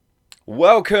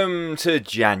Welcome to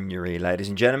January, ladies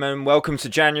and gentlemen. Welcome to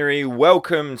January.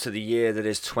 Welcome to the year that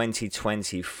is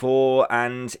 2024.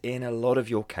 And in a lot of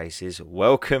your cases,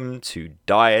 welcome to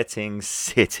Dieting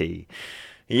City.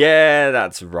 Yeah,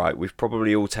 that's right. We've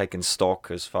probably all taken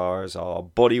stock as far as our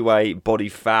body weight, body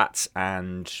fat,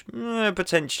 and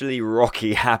potentially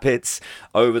rocky habits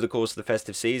over the course of the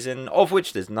festive season, of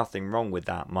which there's nothing wrong with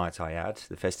that, might I add.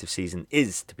 The festive season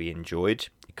is to be enjoyed.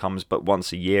 It comes but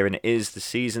once a year, and it is the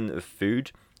season of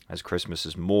food, as Christmas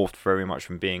has morphed very much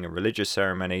from being a religious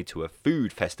ceremony to a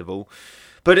food festival.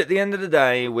 But at the end of the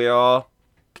day, we are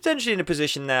potentially in a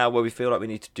position now where we feel like we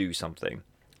need to do something.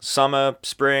 Summer,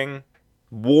 spring,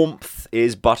 warmth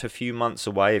is but a few months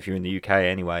away if you're in the UK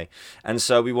anyway, and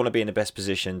so we want to be in the best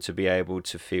position to be able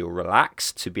to feel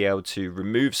relaxed, to be able to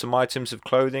remove some items of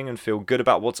clothing and feel good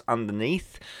about what's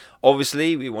underneath.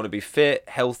 Obviously, we want to be fit,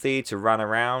 healthy, to run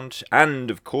around, and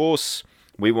of course,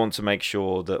 we want to make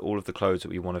sure that all of the clothes that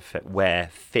we want to wear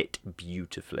fit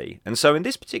beautifully. And so in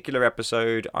this particular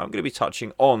episode, I'm going to be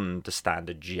touching on the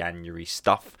standard January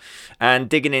stuff and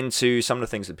digging into some of the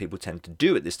things that people tend to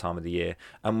do at this time of the year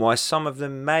and why some of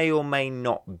them may or may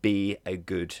not be a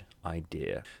good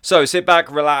idea. So sit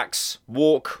back, relax,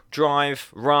 walk,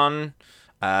 drive, run,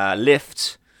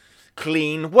 lift,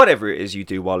 clean, whatever it is you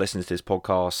do while listening to this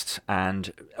podcast.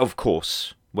 And of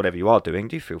course, whatever you are doing,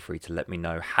 do feel free to let me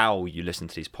know how you listen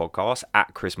to these podcasts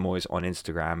at Chris Moyes on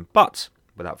Instagram. But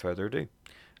without further ado,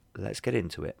 let's get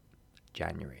into it.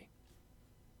 January.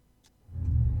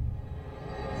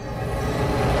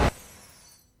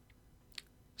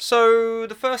 So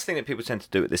the first thing that people tend to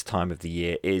do at this time of the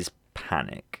year is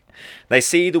panic. They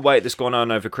see the weight that's gone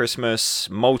on over Christmas,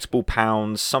 multiple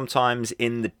pounds, sometimes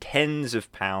in the tens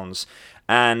of pounds,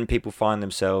 and people find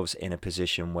themselves in a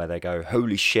position where they go,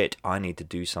 holy shit, I need to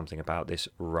do something about this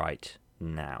right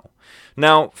now.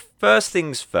 Now, first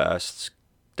things first,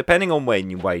 depending on when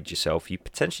you weighed yourself, you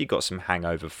potentially got some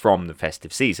hangover from the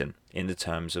festive season in the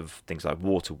terms of things like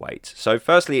water weight. So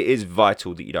firstly, it is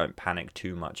vital that you don't panic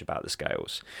too much about the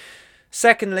scales.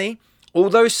 Secondly,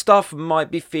 although stuff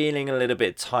might be feeling a little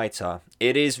bit tighter,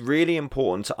 it is really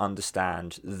important to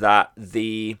understand that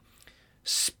the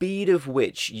speed of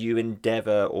which you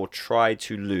endeavour or try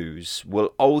to lose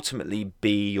will ultimately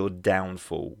be your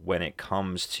downfall when it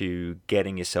comes to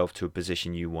getting yourself to a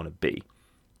position you want to be.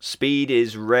 Speed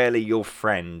is rarely your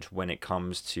friend when it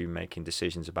comes to making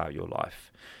decisions about your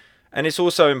life. And it's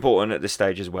also important at this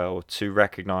stage as well to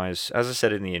recognise, as I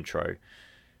said in the intro,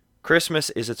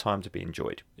 Christmas is a time to be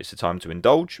enjoyed. It's a time to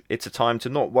indulge. It's a time to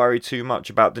not worry too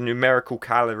much about the numerical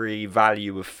calorie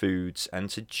value of foods and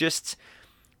to just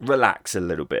relax a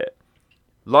little bit.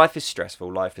 Life is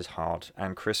stressful, life is hard,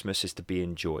 and Christmas is to be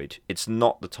enjoyed. It's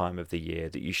not the time of the year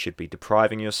that you should be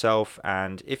depriving yourself,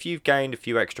 and if you've gained a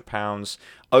few extra pounds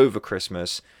over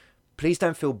Christmas, please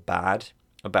don't feel bad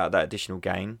about that additional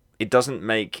gain. It doesn't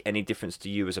make any difference to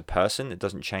you as a person. It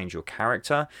doesn't change your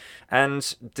character.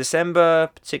 And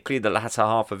December, particularly the latter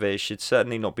half of it, should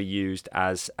certainly not be used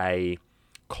as a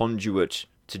conduit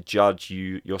to judge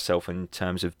yourself in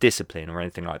terms of discipline or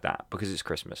anything like that, because it's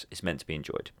Christmas. It's meant to be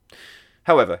enjoyed.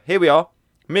 However, here we are,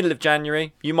 middle of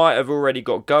January. You might have already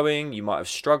got going. You might have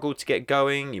struggled to get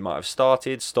going. You might have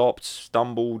started, stopped,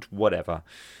 stumbled, whatever.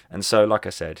 And so, like I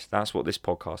said, that's what this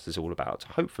podcast is all about.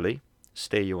 Hopefully,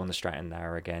 steer you on the straight and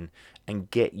narrow again and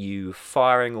get you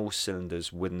firing all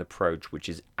cylinders with an approach which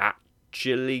is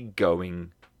actually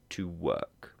going to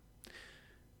work.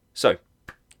 So,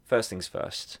 first things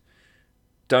first.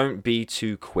 Don't be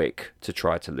too quick to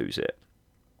try to lose it.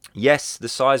 Yes, the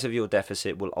size of your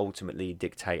deficit will ultimately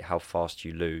dictate how fast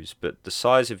you lose, but the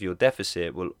size of your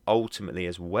deficit will ultimately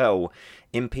as well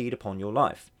impede upon your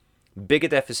life. Bigger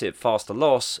deficit, faster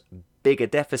loss. Bigger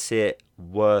deficit,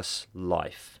 worse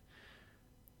life.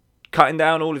 Cutting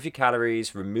down all of your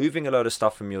calories, removing a load of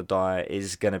stuff from your diet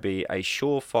is going to be a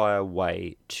surefire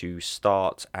way to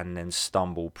start and then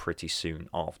stumble pretty soon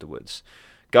afterwards.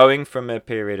 Going from a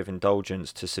period of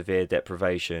indulgence to severe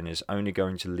deprivation is only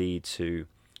going to lead to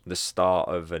the start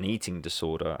of an eating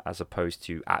disorder as opposed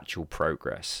to actual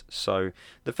progress. So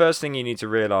the first thing you need to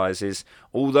realize is,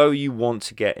 although you want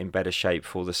to get in better shape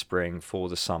for the spring, for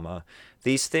the summer,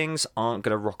 these things aren't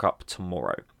going to rock up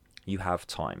tomorrow. You have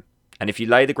time. And if you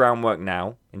lay the groundwork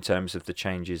now, in terms of the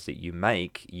changes that you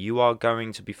make, you are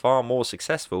going to be far more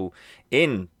successful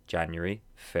in January,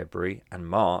 February and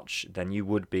March than you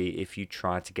would be if you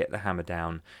try to get the hammer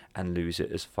down and lose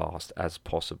it as fast as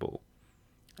possible.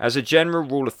 As a general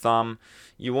rule of thumb,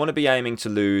 you want to be aiming to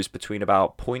lose between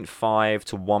about 0.5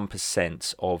 to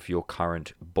 1% of your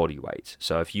current body weight.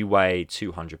 So if you weigh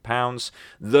 200 pounds,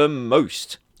 the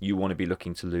most you want to be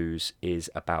looking to lose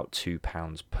is about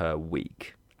 £2 per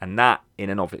week. And that in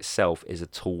and of itself is a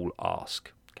tall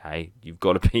ask. Okay, you've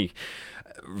got to be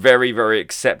very, very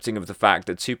accepting of the fact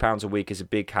that £2 a week is a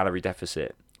big calorie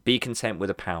deficit. Be content with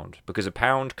 £1, because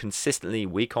 £1 consistently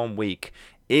week on week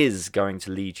is going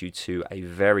to lead you to a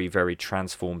very, very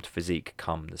transformed physique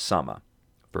come the summer.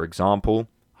 For example,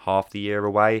 half the year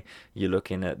away, you're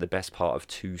looking at the best part of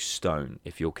 2 stone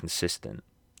if you're consistent.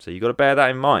 So you've got to bear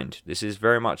that in mind. This is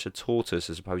very much a tortoise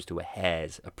as opposed to a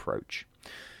hare's approach.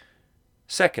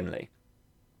 Secondly,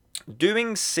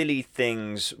 doing silly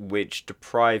things which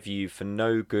deprive you for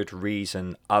no good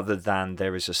reason other than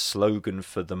there is a slogan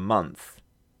for the month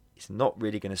is not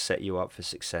really going to set you up for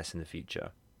success in the future.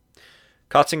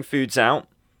 Cutting foods out,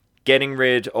 getting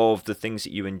rid of the things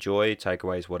that you enjoy,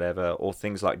 takeaways, whatever, or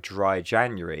things like dry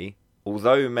January,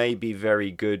 although may be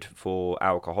very good for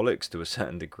alcoholics to a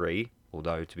certain degree,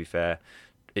 although to be fair,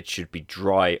 it should be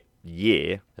dry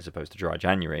year as opposed to dry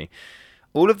January.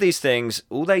 All of these things,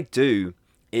 all they do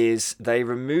is they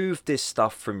remove this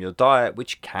stuff from your diet,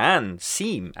 which can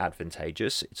seem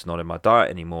advantageous. It's not in my diet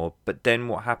anymore. But then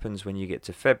what happens when you get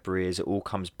to February is it all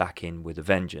comes back in with a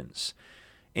vengeance.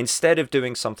 Instead of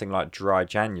doing something like dry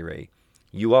January,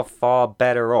 you are far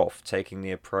better off taking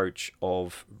the approach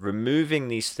of removing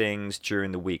these things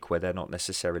during the week where they're not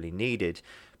necessarily needed,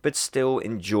 but still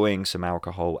enjoying some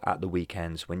alcohol at the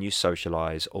weekends when you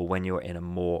socialize or when you're in a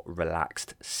more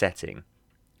relaxed setting.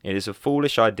 It is a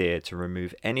foolish idea to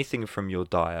remove anything from your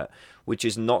diet which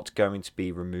is not going to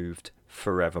be removed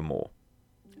forevermore.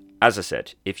 As I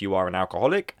said, if you are an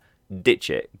alcoholic, ditch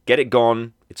it. Get it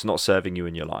gone. It's not serving you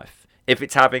in your life. If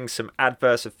it's having some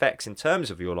adverse effects in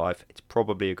terms of your life, it's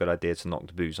probably a good idea to knock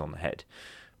the booze on the head.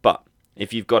 But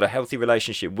if you've got a healthy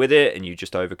relationship with it and you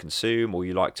just overconsume, or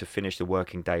you like to finish the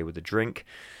working day with a drink,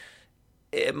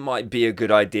 it might be a good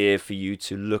idea for you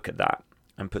to look at that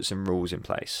and put some rules in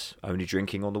place. Only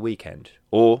drinking on the weekend,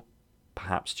 or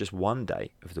perhaps just one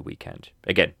day of the weekend.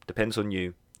 Again, depends on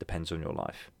you, depends on your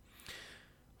life.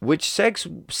 Which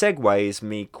segues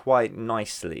me quite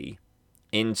nicely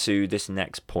into this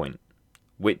next point,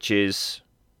 which is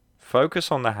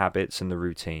focus on the habits and the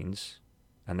routines,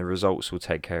 and the results will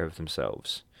take care of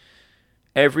themselves.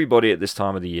 Everybody at this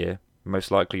time of the year,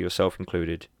 most likely yourself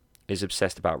included, is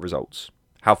obsessed about results.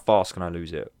 How fast can I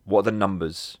lose it? What are the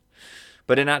numbers?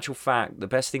 But in actual fact, the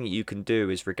best thing that you can do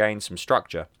is regain some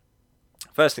structure.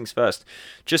 First things first,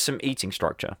 just some eating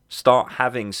structure. Start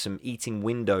having some eating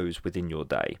windows within your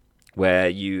day where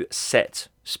you set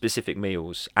specific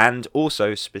meals and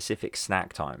also specific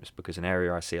snack times, because an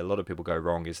area I see a lot of people go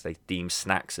wrong is they deem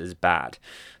snacks as bad.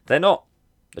 They're not.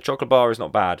 The chocolate bar is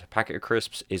not bad. A packet of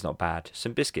crisps is not bad.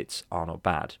 Some biscuits are not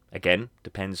bad. Again,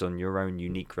 depends on your own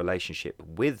unique relationship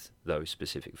with those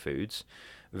specific foods,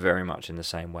 very much in the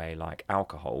same way like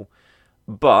alcohol.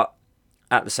 But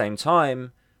at the same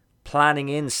time, planning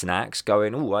in snacks,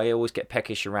 going, I always get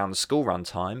peckish around the school run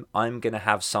time. I'm going to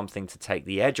have something to take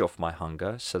the edge off my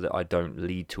hunger so that I don't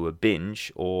lead to a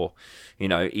binge or,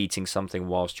 eating something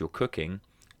whilst you're cooking.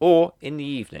 Or in the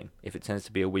evening, if it tends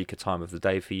to be a weaker time of the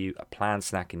day for you, a planned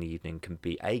snack in the evening can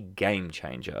be a game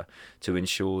changer to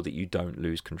ensure that you don't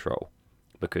lose control.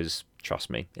 Because, trust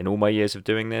me, in all my years of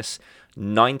doing this,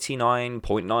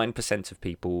 99.9% of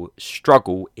people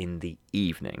struggle in the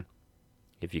evening.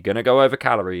 If you're going to go over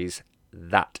calories,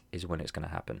 that is when it's going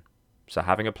to happen. So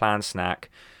having a planned snack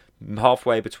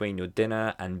halfway between your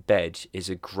dinner and bed is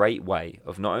a great way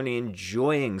of not only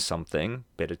enjoying something,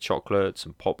 bit of chocolate,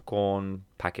 some popcorn,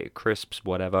 packet of crisps,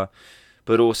 whatever,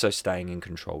 but also staying in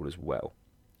control as well.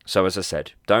 So as I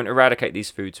said, don't eradicate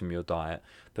these foods from your diet,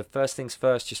 but first things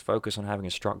first, just focus on having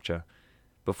a structure.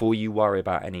 Before you worry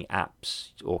about any apps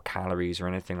or calories or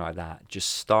anything like that, just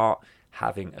start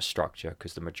having a structure,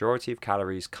 because the majority of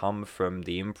calories come from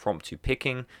the impromptu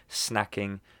picking,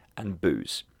 snacking, and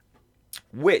booze.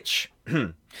 Which,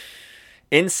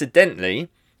 incidentally,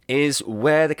 is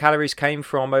where the calories came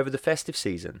from over the festive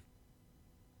season.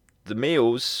 The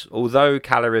meals, although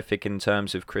calorific in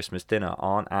terms of Christmas dinner,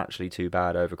 aren't actually too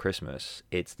bad over Christmas.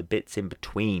 It's the bits in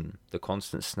between, the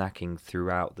constant snacking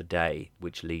throughout the day,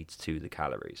 which leads to the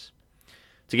calories.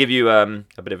 To give you a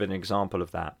bit of an example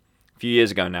of that, a few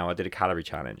years ago now, I did a calorie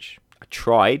challenge.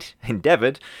 I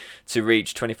endeavoured to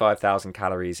reach 25,000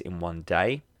 calories in one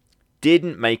day.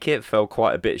 Didn't make it, fell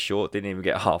quite a bit short, didn't even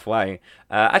get halfway.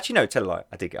 Actually, no, tell a lie,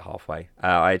 I did get halfway.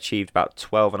 I achieved about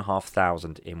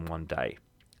 12,500 in one day.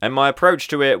 And my approach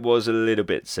to it was a little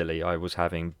bit silly. I was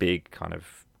having big kind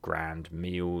of grand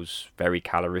meals, very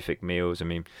calorific meals. I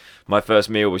mean, my first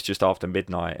meal was just after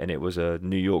midnight and it was a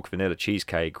New York vanilla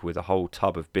cheesecake with a whole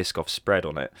tub of Biscoff spread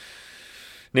on it.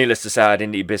 Needless to say, I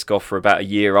didn't eat Biscoff for about a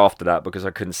year after that because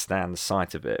I couldn't stand the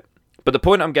sight of it. But the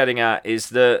point I'm getting at is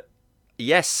that,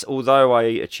 yes, although I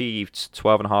achieved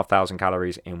 12,500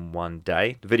 calories in one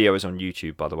day, the video is on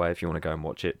YouTube, by the way, if you want to go and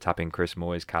watch it, tap in Chris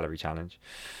Moy's calorie challenge.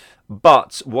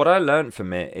 But what I learned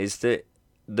from it is that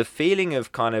the feeling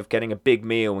of kind of getting a big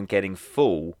meal and getting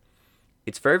full,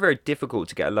 it's very, very difficult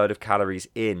to get a load of calories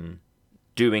in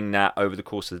doing that over the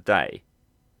course of the day.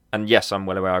 And yes, I'm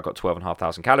well aware I got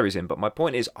 12,500 calories in, but my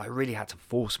point is I really had to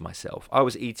force myself. I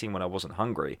was eating when I wasn't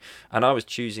hungry, and I was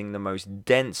choosing the most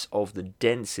dense of the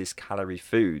densest calorie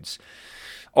foods.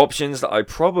 Options that I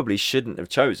probably shouldn't have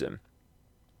chosen.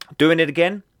 Doing it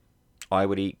again, I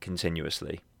would eat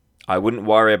continuously. I wouldn't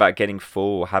worry about getting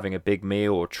full or having a big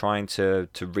meal or trying to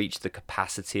reach the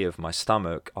capacity of my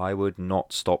stomach. I would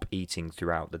not stop eating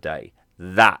throughout the day.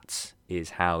 That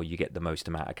is how you get the most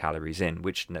amount of calories in,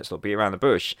 which, let's not beat around the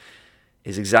bush,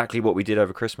 is exactly what we did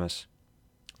over Christmas.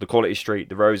 The quality street,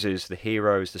 the roses, the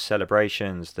heroes, the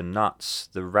celebrations, the nuts,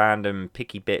 the random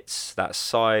picky bits, that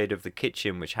side of the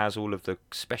kitchen which has all of the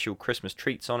special Christmas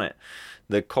treats on it,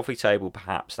 the coffee table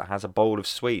perhaps that has a bowl of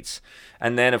sweets,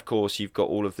 and then of course you've got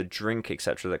all of the drink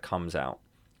etc. that comes out.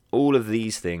 All of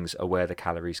these things are where the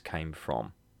calories came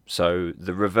from. So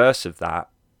the reverse of that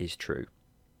is true.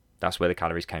 That's where the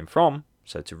calories came from.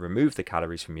 So to remove the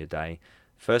calories from your day,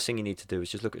 first thing you need to do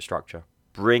is just look at structure.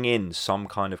 Bring in some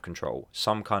kind of control,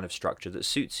 some kind of structure that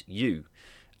suits you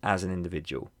as an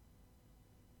individual.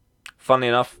 Funnily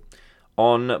enough,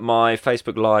 on my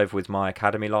Facebook Live with my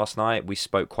academy last night, we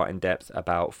spoke quite in depth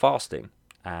about fasting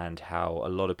and how a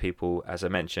lot of people, as I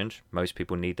mentioned, most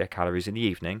people need their calories in the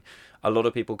evening. A lot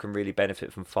of people can really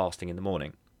benefit from fasting in the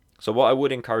morning. So what I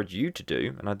would encourage you to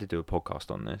do, and I did do a podcast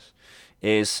on this,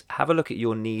 is have a look at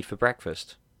your need for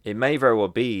breakfast. It may very well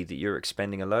be that you're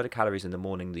expending a load of calories in the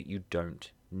morning that you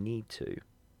don't need to.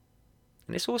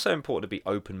 And it's also important to be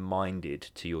open-minded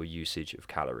to your usage of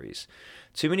calories.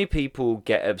 Too many people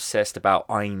get obsessed about,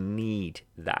 I need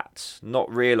that,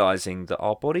 not realizing that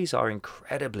our bodies are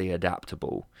incredibly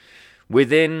adaptable.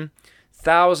 Within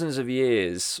thousands of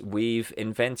years, we've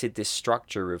invented this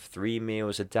structure of 3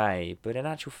 meals a day, but in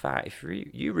actual fact, if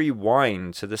you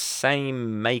rewind to the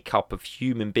same makeup of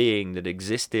human being that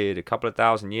existed a couple of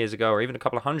thousand years ago, or even a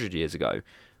couple of hundred years ago,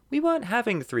 we weren't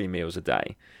having 3 meals a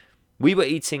day. We were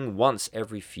eating once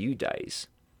every few days.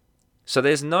 So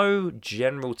there's no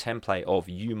general template of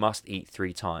you must eat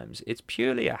 3 times. It's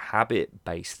purely a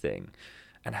habit-based thing,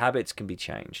 and habits can be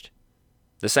changed.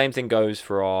 The same thing goes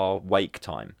for our wake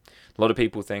time. A lot of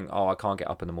people think, oh, I can't get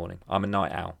up in the morning. I'm a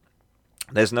night owl.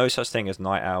 There's no such thing as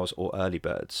night owls or early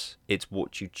birds. It's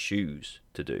what you choose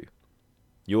to do.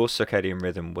 Your circadian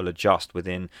rhythm will adjust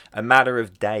within a matter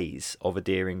of days of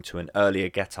adhering to an earlier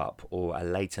get-up or a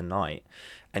later night,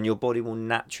 and your body will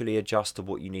naturally adjust to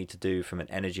what you need to do from an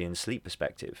energy and sleep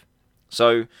perspective.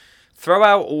 So throw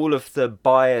out all of the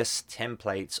bias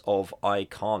templates of I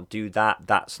can't do that,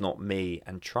 that's not me,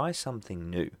 and try something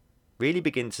new. Really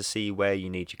begin to see where you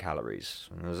need your calories.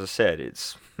 As I said,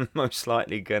 it's most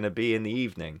likely going to be in the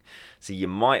evening. So you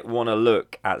might want to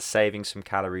look at saving some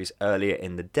calories earlier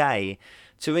in the day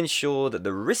to ensure that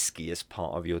the riskiest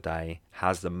part of your day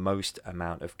has the most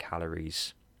amount of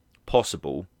calories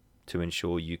possible to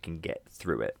ensure you can get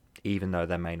through it, even though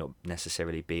there may not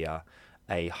necessarily be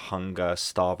a hunger,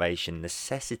 starvation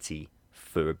necessity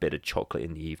for a bit of chocolate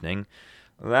in the evening.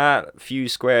 That few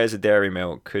squares of dairy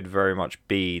milk could very much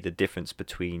be the difference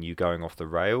between you going off the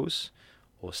rails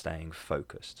or staying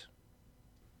focused.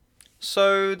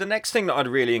 So the next thing that I'd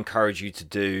really encourage you to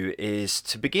do is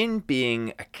to begin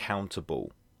being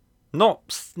accountable.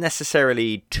 Not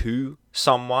necessarily to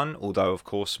someone, although of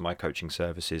course my coaching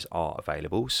services are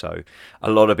available, so a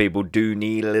lot of people do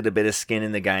need a little bit of skin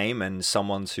in the game and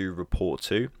someone to report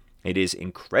to. It is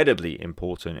incredibly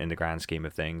important in the grand scheme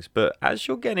of things, but as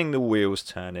you're getting the wheels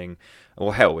turning,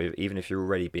 or hell, even if you're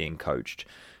already being coached,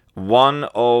 one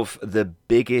of the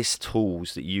biggest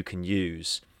tools that you can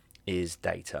use is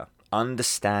data.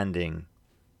 Understanding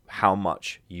how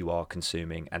much you are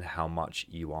consuming and how much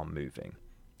you are moving.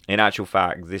 In actual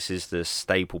fact, this is the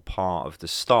staple part of the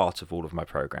start of all of my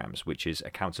programs, which is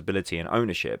accountability and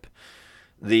ownership.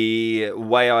 The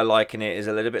way I liken it is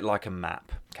a little bit like a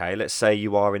map. Okay, let's say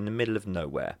you are in the middle of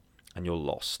nowhere and you're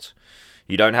lost.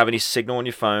 You don't have any signal on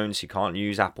your phone, so you can't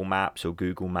use Apple Maps or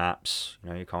Google Maps.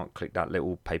 You can't click that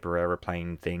little paper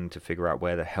aeroplane thing to figure out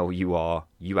where the hell you are.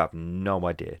 You have no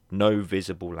idea, no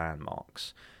visible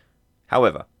landmarks.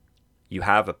 However, you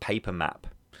have a paper map.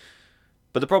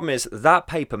 But the problem is that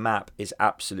paper map is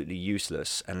absolutely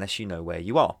useless unless you know where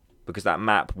you are, because that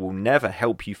map will never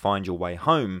help you find your way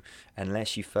home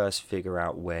unless you first figure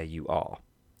out where you are.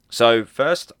 So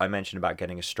first, I mentioned about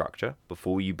getting a structure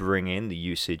before you bring in the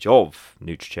usage of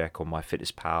NutriCheck or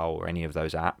MyFitnessPal or any of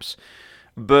those apps.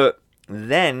 But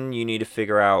then you need to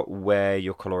figure out where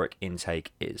your caloric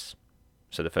intake is.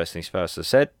 So the first things first, as I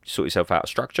said, sort yourself out a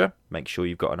structure. Make sure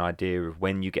you've got an idea of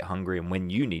when you get hungry and when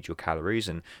you need your calories,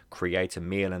 and create a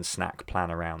meal and snack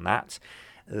plan around that.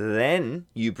 Then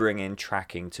you bring in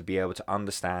tracking to be able to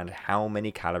understand how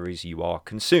many calories you are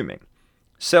consuming.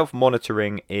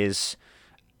 Self-monitoring is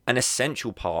an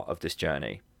essential part of this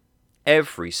journey.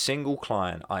 Every single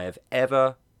client I have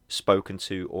ever spoken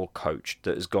to or coached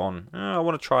that has gone, I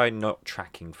want to try not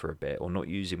tracking for a bit, or not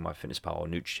using MyFitnessPal or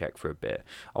NutriCheck for a bit.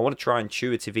 I want to try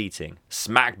intuitive eating,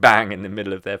 smack bang in the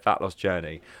middle of their fat loss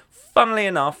journey. Funnily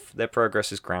enough, their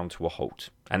progress has ground to a halt,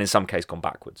 and in some cases gone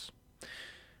backwards.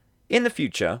 In the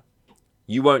future,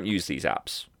 you won't use these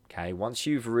apps. Okay, once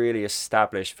you've really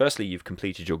established, firstly, you've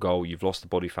completed your goal, you've lost the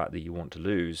body fat that you want to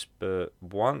lose, but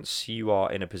once you are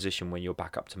in a position when you're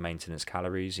back up to maintenance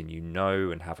calories and you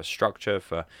know and have a structure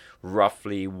for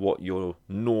roughly what your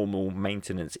normal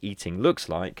maintenance eating looks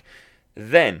like,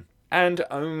 then, and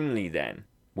only then,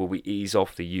 will we ease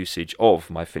off the usage of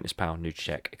MyFitnessPal,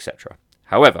 NutriCheck, etc.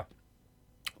 However,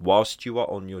 whilst you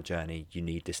are on your journey, you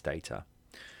need this data.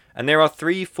 And there are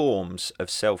 3 forms of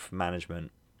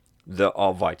self-management that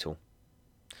are vital.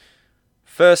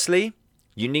 Firstly,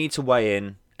 you need to weigh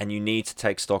in and you need to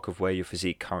take stock of where your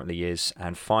physique currently is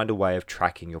and find a way of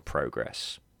tracking your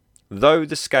progress. Though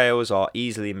the scales are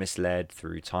easily misled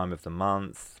through time of the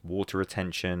month, water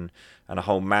retention, and a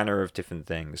whole manner of different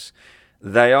things,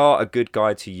 they are a good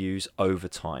guide to use over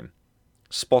time.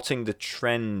 Spotting the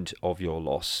trend of your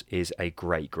loss is a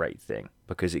great thing,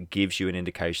 because it gives you an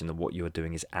indication that what you're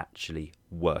doing is actually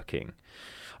working.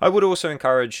 I would also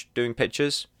encourage doing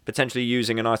pictures, potentially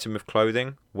using an item of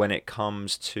clothing when it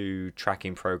comes to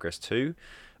tracking progress too.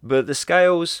 But the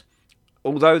scales,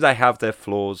 although they have their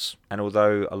flaws, and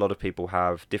although a lot of people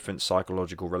have different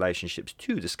psychological relationships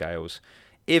to the scales,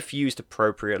 if used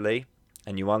appropriately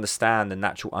and you understand the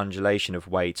natural undulation of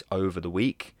weight over the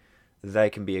week,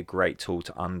 they can be a great tool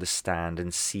to understand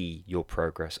and see your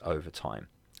progress over time.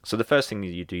 So the first thing that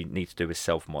you need to do is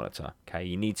self-monitor. Okay,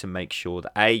 you need to make sure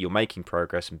that A, you're making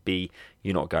progress, and B,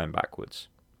 you're not going backwards.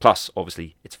 Plus,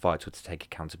 obviously, it's vital to take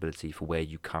accountability for where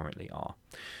you currently are.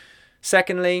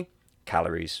 Secondly,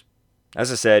 calories.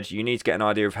 As I said, you need to get an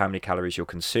idea of how many calories you're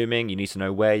consuming. You need to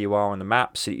know where you are on the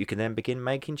map so that you can then begin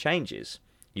making changes.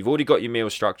 You've already got your meal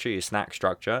structure, your snack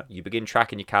structure. You begin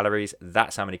tracking your calories.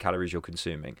 That's how many calories you're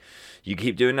consuming. You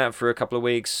keep doing that for a couple of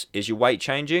weeks. Is your weight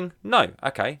changing? No.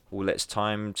 Okay. Well, it's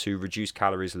time to reduce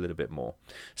calories a little bit more.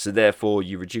 So therefore,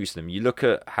 you reduce them. You look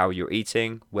at how you're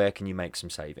eating. Where can you make some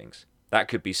savings? That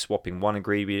could be swapping one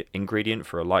ingredient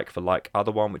for a like-for-like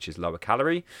other one, which is lower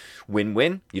calorie.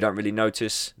 Win-win. You don't really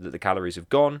notice that the calories have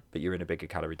gone, but you're in a bigger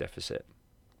calorie deficit.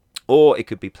 Or it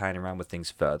could be playing around with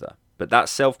things further. But that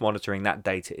self-monitoring, that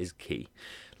data is key.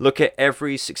 Look at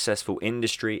every successful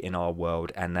industry in our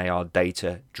world, and they are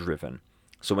data-driven.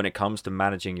 So when it comes to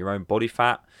managing your own body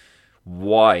fat,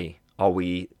 why are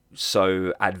we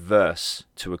so adverse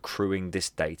to accruing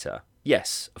this data?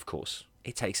 Yes, of course,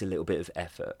 it takes a little bit of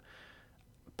effort.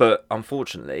 But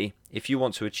unfortunately, if you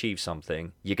want to achieve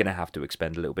something, you're going to have to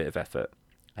expend a little bit of effort.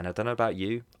 And I don't know about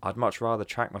you, I'd much rather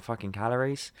track my fucking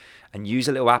calories and use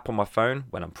a little app on my phone,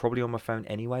 when I'm probably on my phone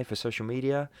anyway for social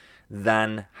media,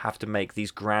 than have to make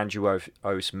these grandiose,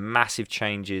 massive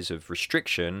changes of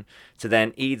restriction to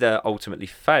then either ultimately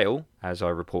fail, as I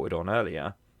reported on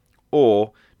earlier,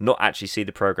 or not actually see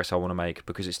the progress I want to make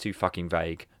because it's too fucking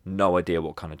vague, no idea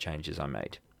what kind of changes I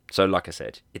made. So like I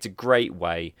said, it's a great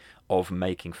way of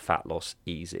making fat loss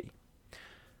easy.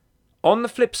 On the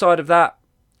flip side of that,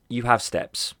 you have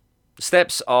steps.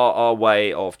 Steps are our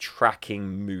way of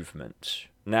tracking movement.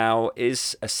 Now,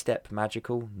 is a step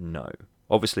magical? No.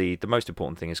 Obviously, the most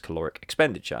important thing is caloric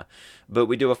expenditure, but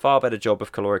we do a far better job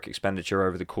of caloric expenditure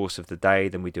over the course of the day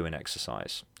than we do in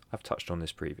exercise. I've touched on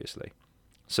this previously.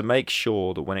 So make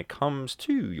sure that when it comes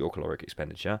to your caloric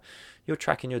expenditure, you're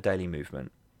tracking your daily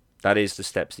movement. That is the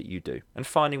steps that you do, and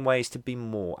finding ways to be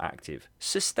more active,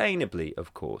 sustainably,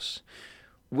 of course.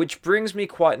 Which brings me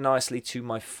quite nicely to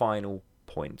my final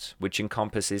point, which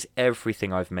encompasses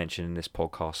everything I've mentioned in this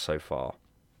podcast so far.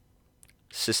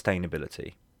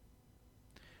 Sustainability.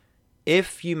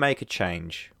 If you make a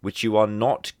change which you are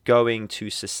not going to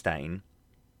sustain,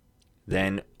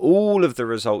 then all of the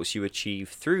results you achieve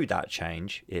through that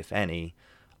change, if any,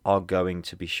 are going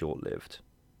to be short-lived.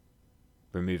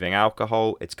 Removing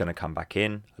alcohol, it's going to come back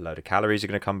in. A load of calories are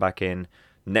going to come back in.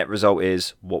 Net result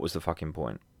is, what was the fucking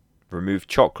point? Remove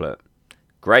chocolate.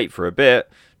 Great for a bit.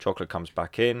 Chocolate comes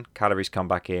back in, calories come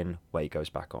back in, weight goes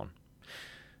back on.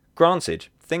 Granted,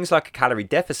 things like a calorie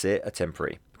deficit are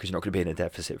temporary because you're not going to be in a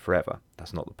deficit forever.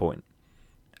 That's not the point.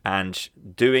 And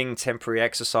doing temporary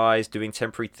exercise, doing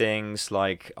temporary things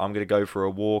like I'm going to go for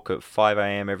a walk at 5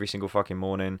 a.m. every single fucking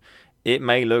morning, it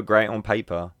may look great on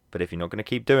paper, but if you're not going to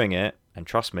keep doing it, and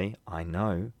trust me, I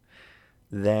know,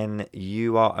 then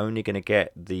you are only going to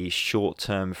get the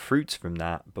short-term fruits from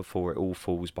that before it all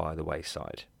falls by the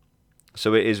wayside.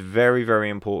 So it is very, very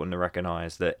important to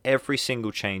recognize that every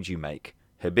single change you make,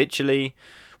 habitually,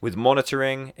 with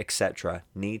monitoring, etc.,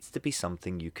 needs to be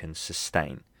something you can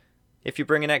sustain. If you're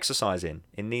bringing exercise in,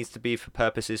 it needs to be for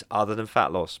purposes other than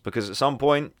fat loss, because at some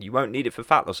point, you won't need it for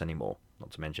fat loss anymore.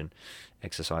 Not to mention,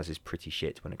 exercise is pretty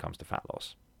shit when it comes to fat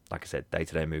loss. Like I said,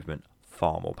 day-to-day movement,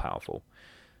 far more powerful.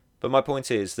 But my point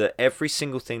is that every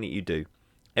single thing that you do,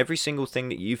 every single thing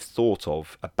that you've thought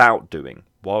of about doing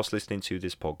whilst listening to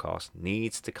this podcast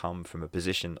needs to come from a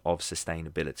position of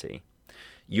sustainability.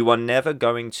 You are never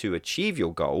going to achieve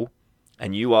your goal,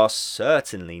 and you are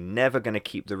certainly never going to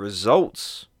keep the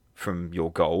results from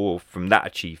your goal or from that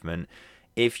achievement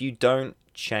if you don't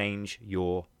change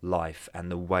your life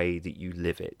and the way that you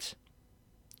live it.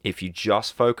 If you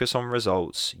just focus on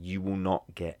results, you will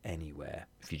not get anywhere.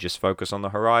 If you just focus on the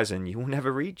horizon, you will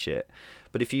never reach it.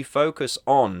 But if you focus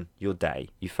on your day,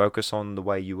 you focus on the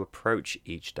way you approach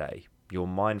each day, your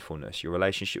mindfulness, your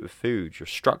relationship with food, your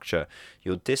structure,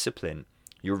 your discipline,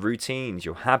 your routines,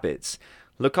 your habits,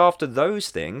 look after those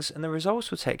things and the results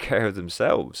will take care of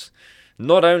themselves.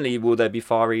 Not only will they be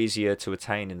far easier to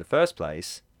attain in the first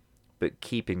place, but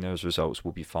keeping those results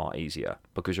will be far easier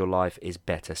because your life is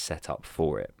better set up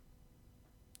for it.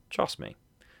 Trust me,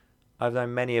 I've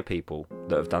known many people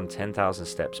that have done 10,000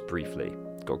 steps briefly,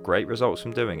 got great results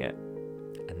from doing it,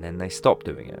 and then they stop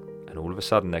doing it. And all of a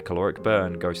sudden their caloric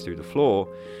burn goes through the floor,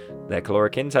 their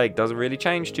caloric intake doesn't really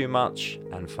change too much,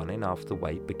 and fun enough, the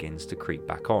weight begins to creep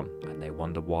back on, and they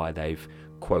wonder why they've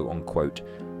quote-unquote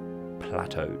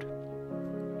plateaued.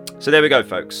 So there we go,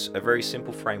 folks. A very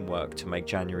simple framework to make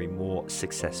January more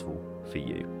successful for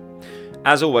you.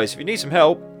 As always, if you need some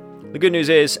help, the good news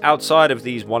is, outside of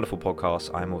these wonderful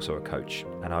podcasts, I am also a coach,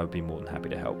 and I would be more than happy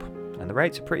to help. And the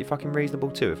rates are pretty fucking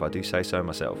reasonable too, if I do say so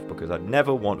myself, because I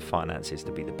never want finances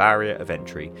to be the barrier of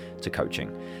entry to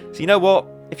coaching. So you know what?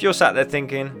 If you're sat there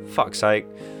thinking, fuck's sake,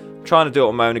 I'm trying to do it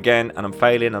on my own again, and I'm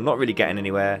failing, I'm not really getting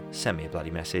anywhere, send me a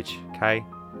bloody message, okay?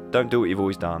 Don't do what you've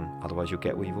always done, otherwise you'll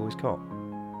get what you've always got.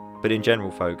 But in general,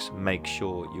 folks, make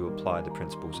sure you apply the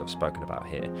principles I've spoken about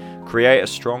here. Create a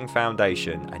strong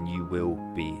foundation and you will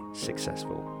be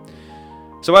successful.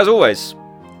 So as always,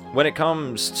 when it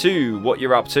comes to what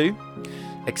you're up to,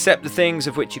 accept the things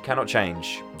of which you cannot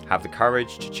change. Have the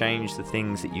courage to change the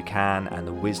things that you can and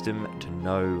the wisdom to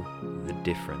know the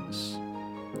difference.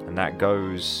 And that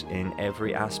goes in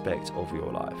every aspect of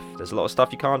your life. There's a lot of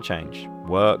stuff you can't change.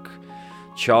 Work,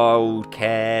 child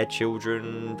care,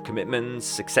 children,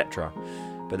 commitments, etc.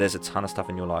 But there's a ton of stuff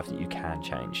in your life that you can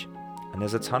change. And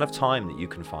there's a ton of time that you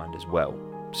can find as well.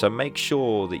 So make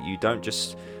sure that you don't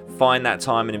just find that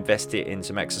time and invest it in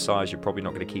some exercise you're probably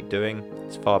not going to keep doing.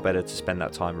 It's far better to spend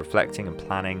that time reflecting and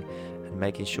planning and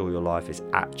making sure your life is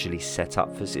actually set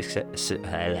up for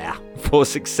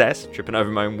success, tripping over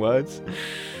my own words,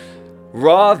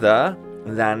 rather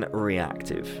than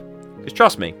reactive. Because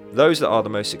trust me, those that are the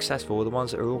most successful are the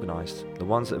ones that are organised, the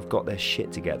ones that have got their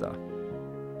shit together.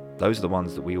 Those are the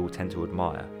ones that we all tend to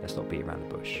admire. Let's not beat around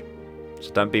the bush. So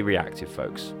don't be reactive,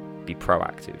 folks. Be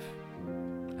proactive.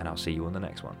 And I'll see you on the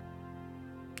next one.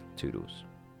 Toodles.